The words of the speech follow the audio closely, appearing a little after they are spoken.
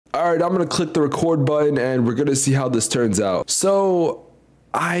All right, I'm gonna click the record button and we're gonna see how this turns out. So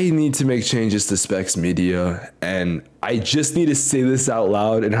I need to make changes to Spex Media, and I just need to say this out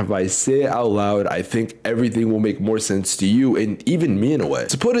loud, and if I say it out loud, I think everything will make more sense to you and even me in a way.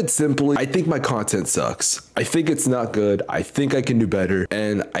 To put it simply, I think my content sucks. I think it's not good. I think I can do better,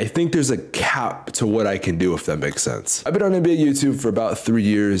 and I think there's a cap to what I can do, if that makes sense. I've been on NBA YouTube for about 3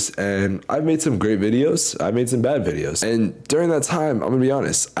 years, and I've made some great videos. I've made some bad videos, and during that time, I'm gonna be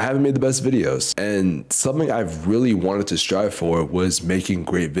honest, I haven't made the best videos, and something I've really wanted to strive for was making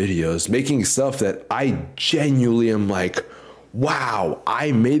great videos, making stuff that I genuinely am like, wow,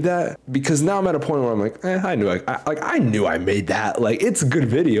 I made that. Because now I'm at a point where I'm like, I knew I made that. Like, it's a good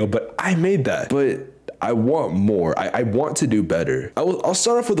video, but I made that. But I want more. I want to do better. I'll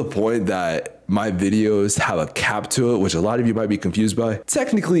start off with the point that my videos have a cap to it, which a lot of you might be confused by.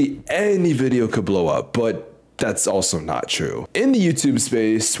 Technically, any video could blow up, but that's also not true. In the YouTube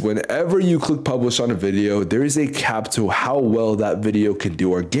space, whenever you click publish on a video, there is a cap to how well that video can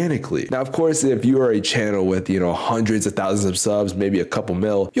do organically. Now, of course, if you are a channel with, hundreds of thousands of subs, maybe a couple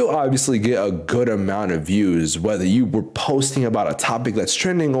mil, you'll obviously get a good amount of views, whether you were posting about a topic that's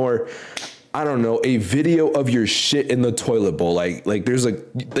trending or, I don't know, a video of your shit in the toilet bowl. Like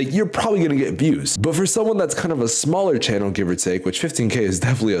you're probably gonna get views. But for someone that's kind of a smaller channel, give or take, which 15K is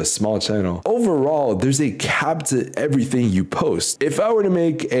definitely a small channel, overall, there's a cap to everything you post. If I were to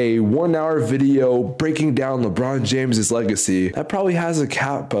make a 1-hour video breaking down LeBron James's legacy, that probably has a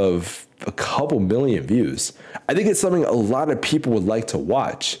cap of a couple million views. I think it's something a lot of people would like to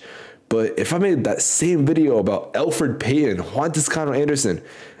watch. But if I made that same video about Elfrid Payton, Juan Toscano Anderson,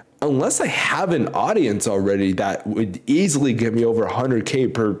 unless I have an audience already that would easily get me over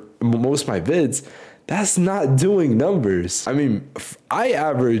 100K per most of my vids, that's not doing numbers. I mean, I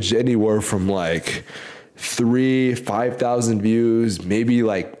average anywhere from like 5,000 views, maybe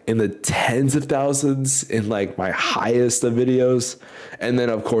like in the tens of thousands in like my highest of videos. And then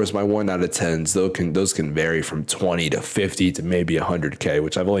of course my 1 out of 10s, those can vary from 20 to 50 to maybe 100K,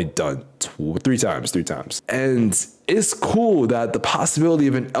 which I've only done three times. And it's cool that the possibility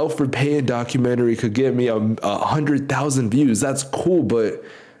of an Elfrid Payton documentary could get me 100,000 views. That's cool, but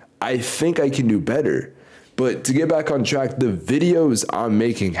I think I can do better. But to get back on track, the videos I'm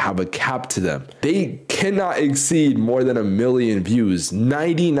making have a cap to them. They cannot exceed more than 1 million views.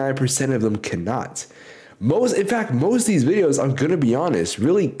 99% of them cannot. In fact, most of these videos, I'm gonna be honest,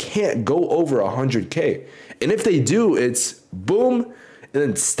 really can't go over 100K. And if they do, it's boom, and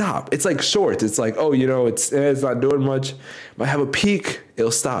then stop. It's like shorts. It's like, oh, it's not doing much. Might have a peak,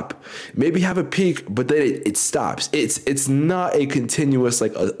 it'll stop. Maybe have a peak, but then it stops. It's not a continuous,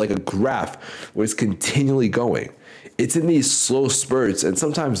 like a graph where it's continually going. It's in these slow spurts, and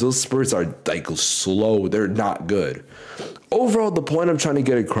sometimes those spurts are like slow. They're not good. Overall, the point I'm trying to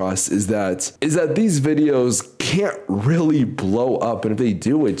get across is that these videos can't really blow up, and if they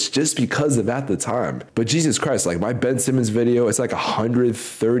do, it's just because of at the time. But Jesus Christ, like my Ben Simmons video, it's like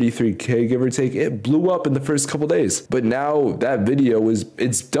 133K, give or take. It blew up in the first couple days, but now that video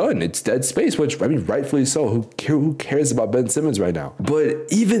it's done. It's dead space, which I mean, rightfully so. Who cares about Ben Simmons right now? But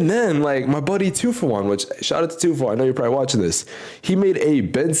even then, like my buddy 2for1, which shout out to 2for1, I know you're probably watching this. He made a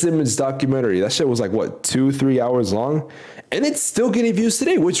Ben Simmons documentary. That shit was like what, 2-3 hours long? And it's still getting views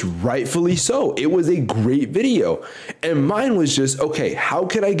today, which rightfully so. It was a great video. And mine was just, okay, how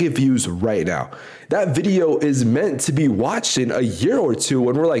can I get views right now? That video is meant to be watched in a year or two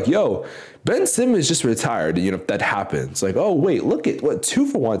when we're like, yo, Ben Simmons just retired. If that happens, like, oh, wait, look at what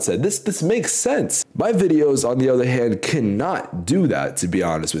 2for1 said. This makes sense. My videos, on the other hand, cannot do that, to be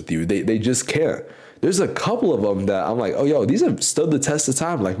honest with you. They just can't. There's a couple of them that I'm like, oh, yo, these have stood the test of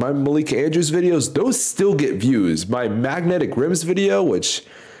time. Like my Malika Andrews videos, those still get views. My magnetic rims video, which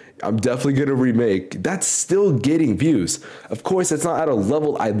I'm definitely going to remake, that's still getting views. Of course, it's not at a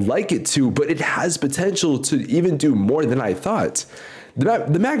level I'd like it to, but it has potential to even do more than I thought.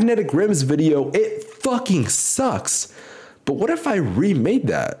 The magnetic rims video, it fucking sucks. But what if I remade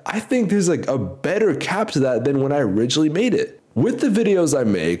that? I think there's like a better cap to that than when I originally made it. With the videos I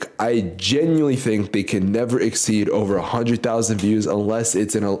make, I genuinely think they can never exceed over 100,000 views unless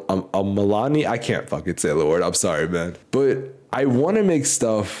it's in a Milani. I can't fucking say the word. I'm sorry, man. But I want to make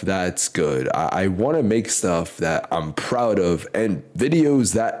stuff that's good. I want to make stuff that I'm proud of, and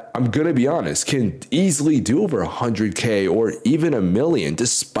videos that, I'm going to be honest, can easily do over 100K or even 1 million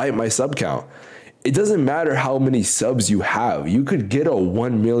despite my sub count. It doesn't matter how many subs you have. You could get a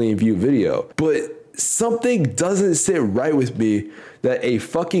 1 million view video, but something doesn't sit right with me that a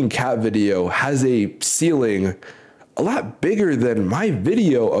fucking cat video has a ceiling a lot bigger than my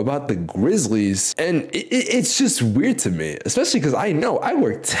video about the Grizzlies. And it's just weird to me, especially because I know I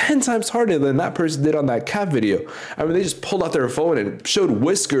worked 10 times harder than that person did on that cat video. I mean, they just pulled out their phone and showed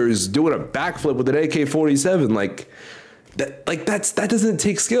Whiskers doing a backflip with an AK-47. That doesn't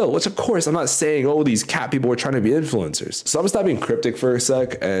take skill, which of course I'm not saying, oh, these cat people are trying to be influencers. So I'm gonna stop being cryptic for a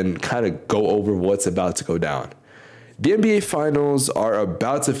sec and kind of go over what's about to go down. The NBA finals are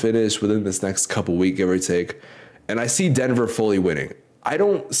about to finish within this next couple weeks, give or take. And I see Denver fully winning. I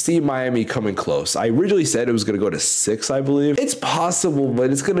don't see Miami coming close. I originally said it was going to go to 6, I believe. It's possible,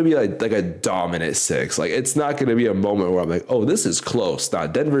 but it's going to be like a dominant 6. Like, it's not going to be a moment where I'm like, oh, this is close. Nah,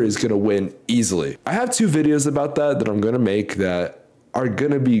 Denver is going to win easily. I have 2 videos about that I'm going to make that are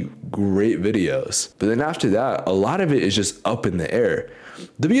going to be great videos. But then after that, a lot of it is just up in the air.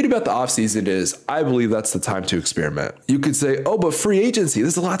 The beauty about the offseason is I believe that's the time to experiment. You could say, oh, but free agency,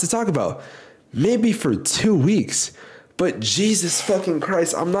 there's a lot to talk about. Maybe for 2 weeks. But Jesus fucking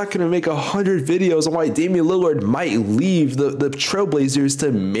Christ, I'm not going to make 100 videos on why Damian Lillard might leave the Trailblazers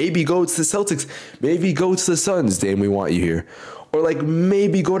to maybe go to the Celtics, maybe go to the Suns. Dame, we want you here. Or like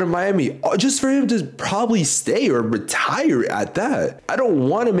maybe go to Miami just for him to probably stay or retire at that. I don't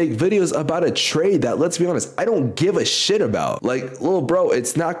want to make videos about a trade that, let's be honest, I don't give a shit about. Like, little bro,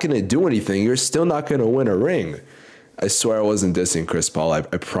 it's not going to do anything. You're still not going to win a ring. I swear I wasn't dissing Chris Paul. I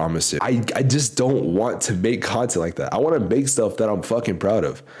promise you. I just don't want to make content like that. I want to make stuff that I'm fucking proud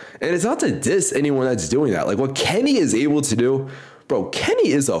of. And it's not to diss anyone that's doing that. Like what Kenny is able to do, bro, Kenny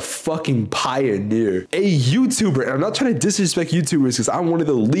is a fucking pioneer, a YouTuber. And I'm not trying to disrespect YouTubers because I'm one of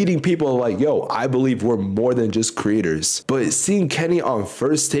the leading people like, yo, I believe we're more than just creators. But seeing Kenny on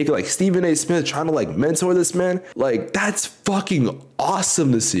First Take, like Stephen A. Smith trying to like mentor this man, like that's fucking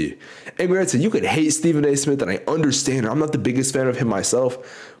awesome to see. And granted, you could hate Stephen A. Smith, and I understand. I'm not the biggest fan of him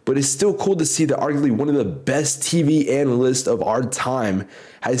myself, but it's still cool to see that arguably one of the best TV analysts of our time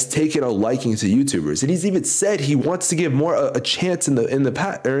has taken a liking to YouTubers. And he's even said he wants to give more a chance in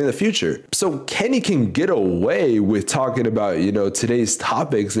the future. So Kenny can get away with talking about, you know, today's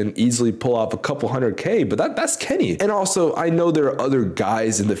topics and easily pull off a couple 100K, but that's Kenny. And also, I know there are other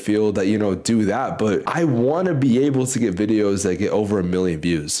guys in the field that, you know, do that, but I want to be able to get videos that get over 1 million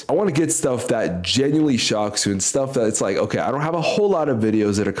views. I want to get stuff that genuinely shocks you and stuff that it's like, okay, I don't have a whole lot of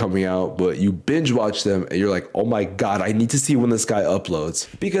videos that are coming out, but you binge watch them and you're like, oh my God, I need to see when this guy uploads.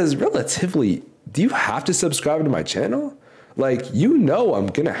 Because relatively, do you have to subscribe to my channel? Like, you know, I'm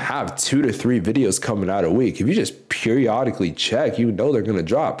going to have 2 to 3 videos coming out a week. If you just periodically check, you know they're going to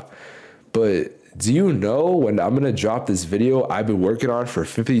drop. But do you know when I'm going to drop this video I've been working on for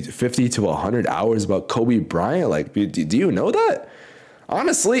 50 to 100 hours about Kobe Bryant? Like, do you know that?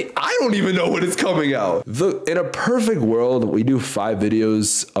 Honestly, I don't even know when it's coming out. In a perfect world, we do 5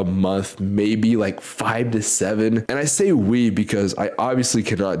 videos a month, maybe like 5 to 7. And I say we because I obviously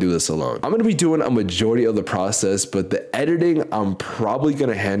cannot do this alone. I'm going to be doing a majority of the process, but the editing, I'm probably going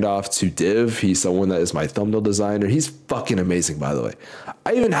to hand off to Div. He's someone that is my thumbnail designer. He's fucking amazing, by the way.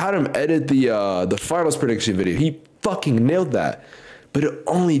 I even had him edit the finals prediction video. He fucking nailed that. But it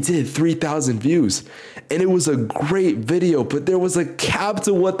only did 3,000 views. And it was a great video, but there was a cap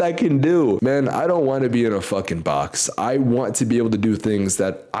to what that can do. Man, I don't want to be in a fucking box. I want to be able to do things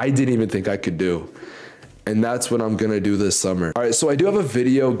that I didn't even think I could do. And that's what I'm going to do this summer. All right, so I do have a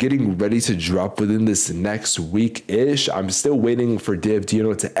video getting ready to drop within this next week-ish. I'm still waiting for Div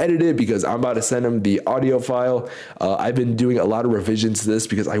to edit it because I'm about to send him the audio file. I've been doing a lot of revisions to this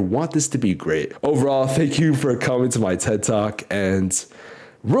because I want this to be great. Overall, thank you for coming to my TED Talk. And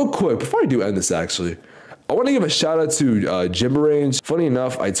real quick, before I do end this actually, I want to give a shout out to Jim Range. Funny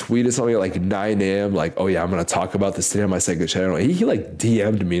enough, I tweeted something at like 9 a.m. like, oh yeah, I'm going to talk about this today on my second channel. He like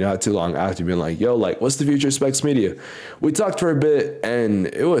DM'd me not too long after being like, yo, like, what's the future of Spex Media? We talked for a bit and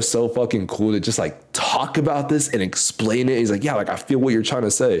it was so fucking cool to just like talk about this and explain it. He's like, yeah, like I feel what you're trying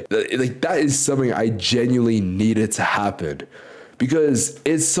to say. Like that is something I genuinely needed to happen. Because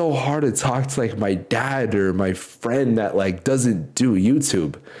it's so hard to talk to like my dad or my friend that like doesn't do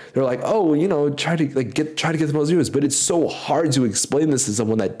YouTube. They're like, oh, well, you know, try to get the most views. But it's so hard to explain this to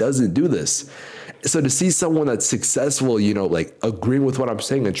someone that doesn't do this. So to see someone that's successful, you know, like agreeing with what I'm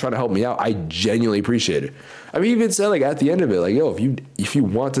saying and trying to help me out, I genuinely appreciate it. I mean, even said like at the end of it, like, yo, if you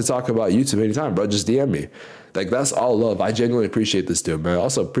want to talk about YouTube anytime, bro, just DM me. Like, that's all love. I genuinely appreciate this dude, man. I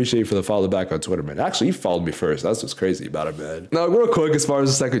also appreciate you for the follow back on Twitter, man. Actually, you followed me first. That's what's crazy about it, man. Now, real quick, as far as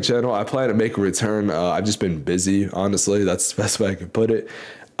the second channel, I plan to make a return. I've just been busy, honestly. That's the best way I can put it.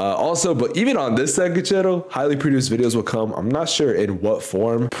 Also, but even on this second channel, highly produced videos will come. I'm not sure in what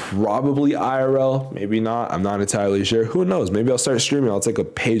form. Probably IRL, maybe not. I'm not entirely sure. Who knows? Maybe I'll start streaming. I'll take a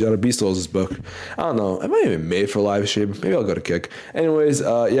page out of Beastles' book. I don't know. I might even made for live stream. Maybe I'll go to Kick. Anyways,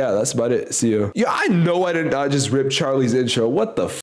 yeah, that's about it. See you. Yeah, I know I did not just rip Charlie's intro. What the